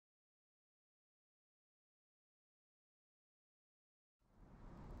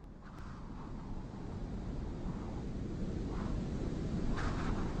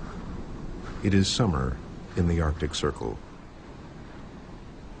It is summer in the Arctic Circle.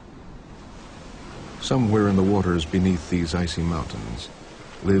 Somewhere in the waters beneath these icy mountains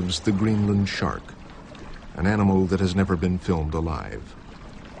lives the Greenland shark, an animal that has never been filmed alive.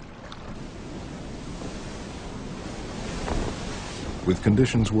 With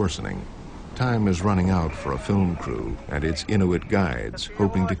conditions worsening, time is running out for a film crew and its Inuit guides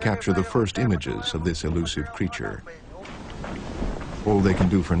hoping to capture the first images of this elusive creature. All they can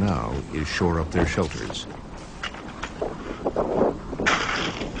do for now is shore up their shelters.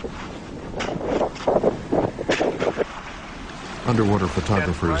 Underwater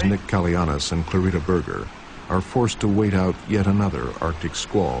photographers Nick Kalianis and Clarita Berger are forced to wait out yet another Arctic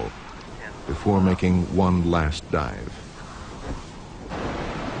squall before making one last dive.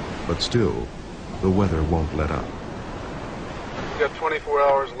 But still, the weather won't let up. We've got 24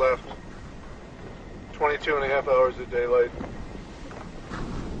 hours left, 22 and a half hours of daylight.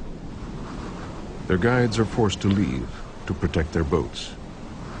 Their guides are forced to leave to protect their boats.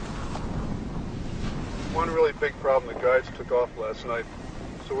 One really big problem, the guides took off last night,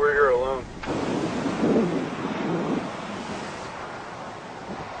 so we're here alone.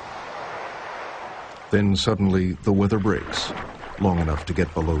 Then suddenly the weather breaks, long enough to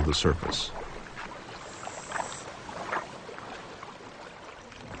get below the surface.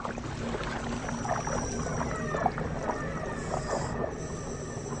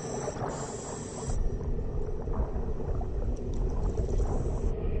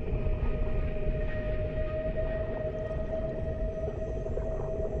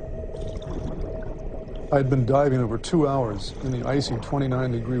 I'd been diving over 2 hours in the icy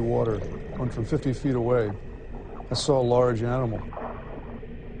 29-degree water, when from 50 feet away, I saw a large animal.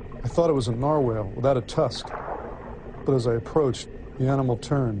 I thought it was a narwhal without a tusk, but as I approached, the animal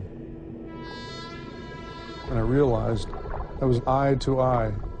turned. And I realized I was eye to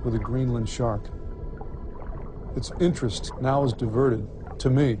eye with a Greenland shark. Its interest now was diverted to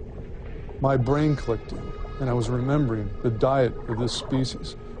me. My brain clicked in, and I was remembering the diet of this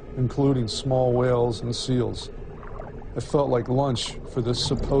species, including small whales and seals. It felt like lunch for this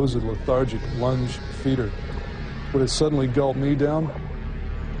supposed lethargic lunge feeder. Would it suddenly gulp me down?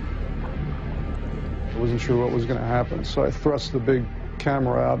 I wasn't sure what was going to happen, so I thrust the big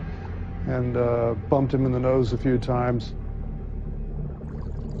camera out and bumped him in the nose a few times.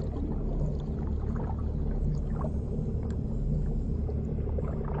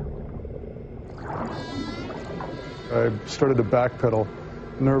 I started to backpedal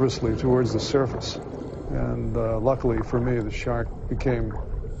nervously towards the surface, and luckily for me, the shark became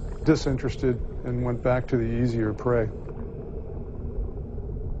disinterested and went back to the easier prey.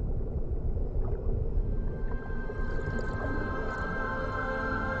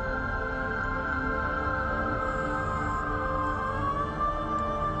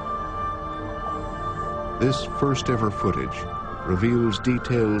 This first ever footage reveals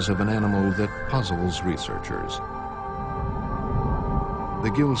details of an animal that puzzles researchers. The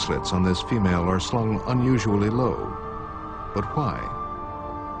gill slits on this female are slung unusually low. But why?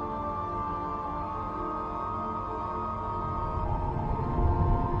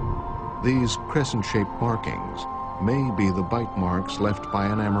 These crescent-shaped markings may be the bite marks left by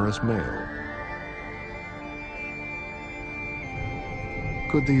an amorous male.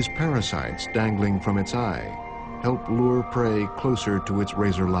 Could these parasites dangling from its eye help lure prey closer to its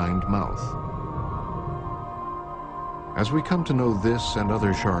razor-lined mouth? As we come to know this and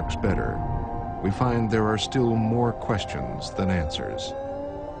other sharks better, we find there are still more questions than answers.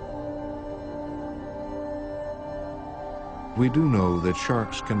 We do know that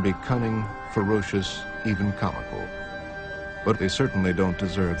sharks can be cunning, ferocious, even comical, but they certainly don't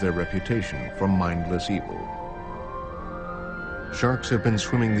deserve their reputation for mindless evil. Sharks have been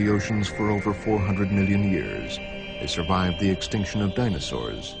swimming the oceans for over 400 million years. They survived the extinction of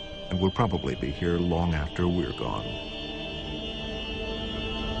dinosaurs and will probably be here long after we're gone.